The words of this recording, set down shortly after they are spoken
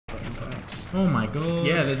Oh my god.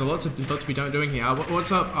 Yeah, there's a lot to be doing here.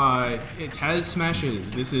 What's up? It has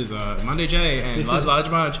Smashes. This is Monday J and Large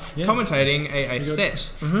Marge commentating a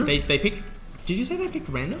set. They picked. Did you say they picked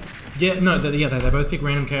random? Yeah, no, they both picked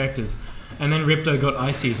random characters. And then Ripto got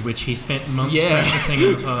Ices, which he spent months practicing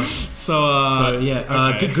in the past. So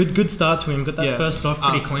yeah, good start to him. Got that first stock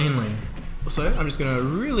pretty cleanly. So I'm just gonna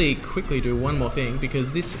really quickly do one more thing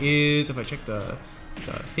because this is, if I check the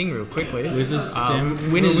thing real quickly, this is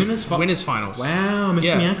winners finals. Wow,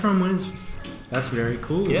 MrMiacro winners. That's very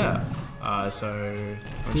cool. Yeah. So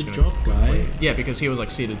I'm good job, guy. Yeah, because he was like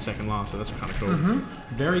seeded second last, so that's kind of cool.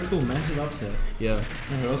 Very cool, massive upset. Yeah.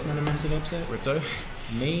 And who else made a massive upset? Ripto.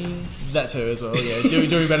 Me. That's her as well. Yeah,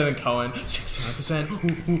 doing better than Cohen.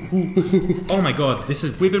 69%. Oh my god, this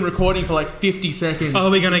is. We've been recording for like 50 seconds.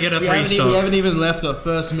 Oh, we're gonna get a 3-stock. We haven't even left the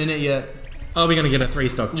first minute yet. Oh, we're gonna get a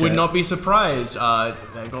 3-stock. Would not be surprised.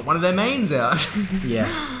 They've got one of their mains out.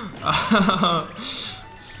 Yeah.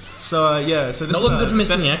 So yeah, so this not looking good for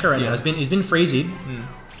MrMiacro right now. He's been freezied.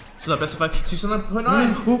 This is our best of 5.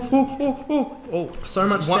 69.9. Oh, so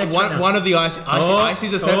much. One of the ices are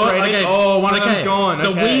separated. Okay. Oh, one of them's gone.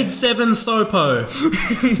 The Weed 7 Sopo.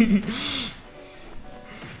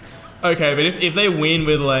 Okay, but if they win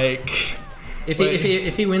with like.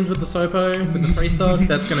 If he wins with the Sopo, with the 3-stock,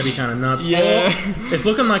 that's going to be kind of nuts. Yeah. It's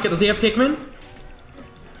looking like it. Does he have Pikmin?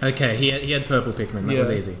 Okay, he had purple Pikmin. That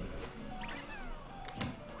was easy.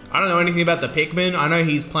 I don't know anything about the Pikmin. I know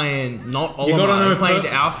he's playing not Olimar. He's playing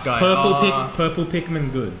the Alf guy. Purple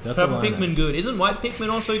Pikmin good. That's purple Pikmin good. Isn't white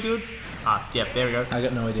Pikmin also good? Yep, there we go. I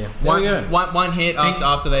got no idea. One hit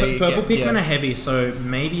after they... Purple Pikmin are heavy, so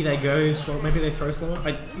maybe they go slow. Maybe they throw slower.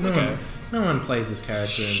 No one plays this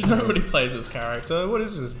character. Nobody plays this character. What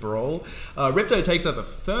is this brawl? Ripto takes out the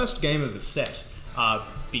first game of the set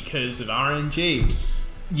because of RNG.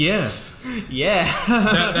 Yes. Yeah.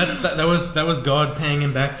 that was God paying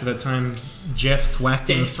him back for that time Jeff whacked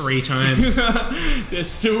him 3 times. They're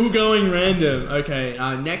still going random. Okay,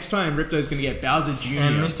 next time Ripto's gonna get Bowser Jr.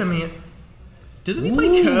 And MrMiacro. Doesn't he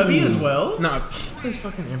play Kirby as well? No, he plays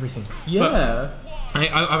fucking everything. Yeah.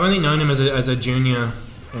 But I've only known him as a junior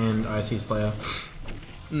and IC's player.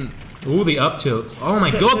 Ooh, the up tilts! Oh my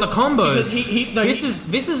god, the combos!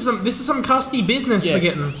 This is some custy business we're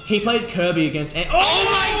getting. He played Kirby against. Oh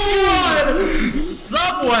my god!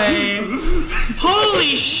 Subway!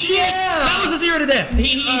 Holy shit! That was a 0 to death.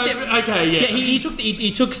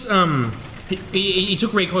 He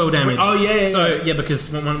took recoil damage. Oh yeah. So because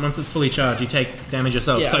once it's fully charged, you take damage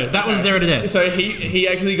yourself. So that was 0 to death. So he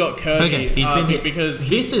actually got Kirby. Okay, he's been hit because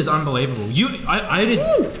this is unbelievable. I did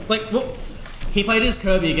like what. He played his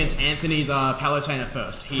Kirby against Anthony's Palutena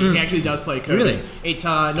first. He actually does play Kirby. Really? It's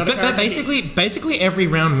not a character. Basically every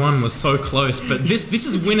round 1 was so close, but this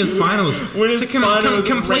is winners finals.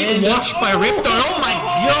 Complete wash by Ripto. Oh my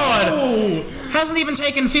god! Hasn't even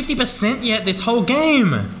taken 50% yet this whole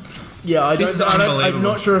game. Yeah, I'm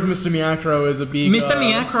not sure if MrMiacro is a big.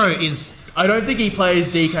 MrMiacro is. I don't think he plays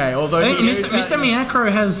DK, although MrMiacro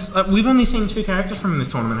has. We've only seen 2 characters from this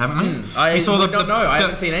tournament, haven't we? I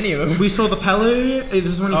haven't seen any of them. We saw the Palu. This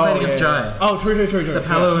is when he played against Jai. Oh, true. The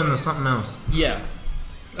Palu and the something else. Yeah.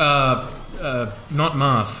 Not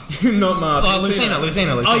Marth. Not Marth. Oh, Lucina.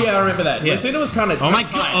 Oh yeah, I remember that. Yeah. Lucina was kind of. Oh my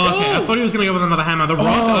god. Oh, okay, I thought he was gonna go with another hammer. The rock.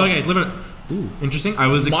 Oh, okay, he's living it. Ooh, interesting. I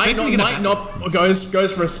was expecting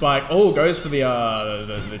goes for a spike. Oh, goes for the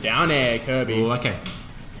down air Kirby. Oh, okay.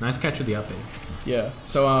 Nice catch with the up air. Yeah.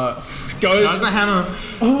 So goes the hammer.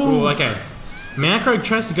 Oh, okay. Miacro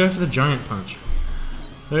tries to go for the giant punch.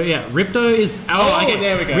 So yeah, Ripto is. Okay,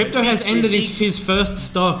 there we go. Ripto has ended his first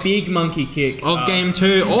stock. Big monkey kick of game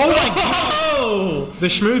 2. Oh my god! The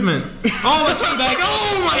schmovement. Oh, the teabag.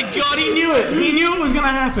 Oh my god, he knew it. He knew it was gonna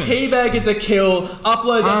happen. Teabag into kill.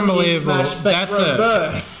 Upload that to Hit Smash, but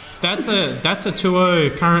reverse. That's a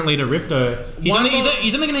 2-0 currently to Ripto. He's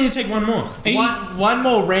only gonna need to take one more. One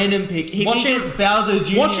more random pick. If he gets Bowser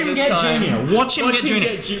Jr. Watch him get Junior. Watch him get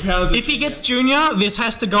Junior. If he gets Junior, this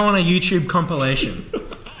has to go on a YouTube compilation.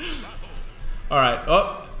 Alright.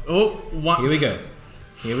 One.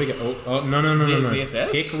 Here we go. Oh, no.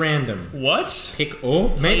 ZSS? Pick random. What?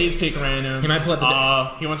 Please pick random. He might pull up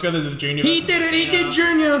the he wants to go to the Junior. He did it! He did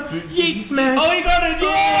Junior! Yeet smash! Oh, he got it!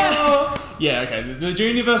 Yeah! Yeah, okay. The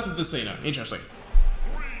Junior versus the Cena. Interesting.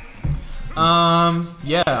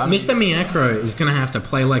 Yeah. MrMiacro is gonna have to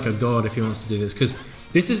play like a god if he wants to do this, because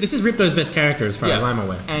this is Ripto's best character as far as I'm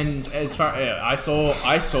aware. And as far I saw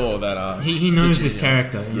that he knows this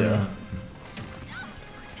character. Yeah.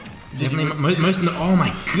 Definitely most of the, oh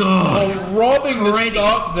my god! Oh, robbing the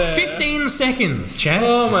stock there. 15 seconds, chat.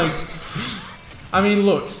 Oh my! I mean,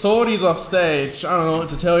 look, Swordy's off stage. I don't know what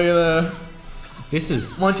to tell you there. This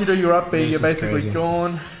is... Once you do your up B, you're basically crazy.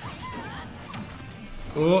 gone.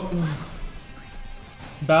 Oh.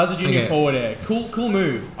 Bowser Jr. forward air. Cool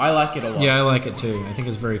move. I like it a lot. Yeah, I like it too. I think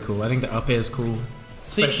it's very cool. I think the up air is cool.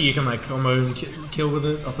 Especially you can like combo and kill with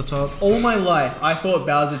it off the top. All my life, I thought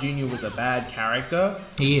Bowser Jr. was a bad character.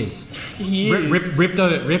 He is. He is.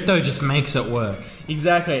 Ripto just makes it work.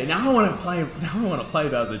 Exactly. Now I want to play. Now I want to play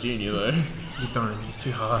Bowser Jr. though. You don't. He's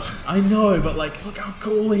too hard. I know, but like, look how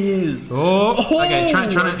cool he is. Oh. Okay.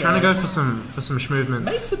 Trying to go for some movement.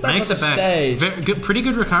 Makes it back on the stage. Pretty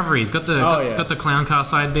good recovery. He's got the clown car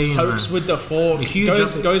side B. Pokes with the fork.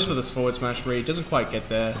 Goes for this forward smash read. Doesn't quite get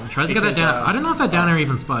there. Tries to get that down. I don't know if that down air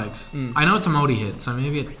even spikes. I know it's a multi hit, so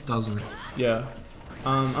maybe it doesn't. Yeah.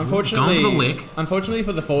 Unfortunately, going for the lick. Unfortunately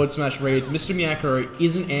for the forward smash reads, MrMiacro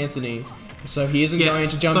isn't Anthony. So he isn't going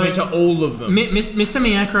to jump into all of them.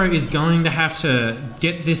 MrMiacro is going to have to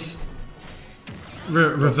get this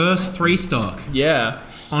reverse 3-stock. Yeah.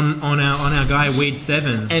 On our guy Weed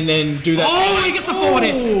 7. And then do that. Oh, he gets a forward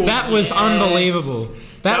hit. That was unbelievable.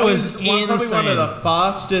 That was insane. Probably one of the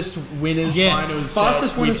fastest winners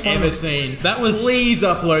finals we've ever seen. That was. Please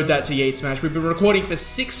upload that to Yeet Smash. We've been recording for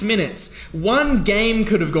 6 minutes. One game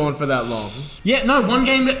could have gone for that long. Yeah, no, one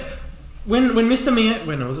game that. When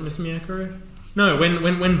MrMiacro... was it MrMiacro? No,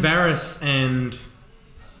 when Varus and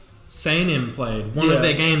Sanim played, one of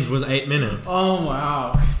their games was 8 minutes. Oh,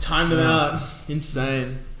 wow. Timed them out.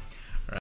 Insane.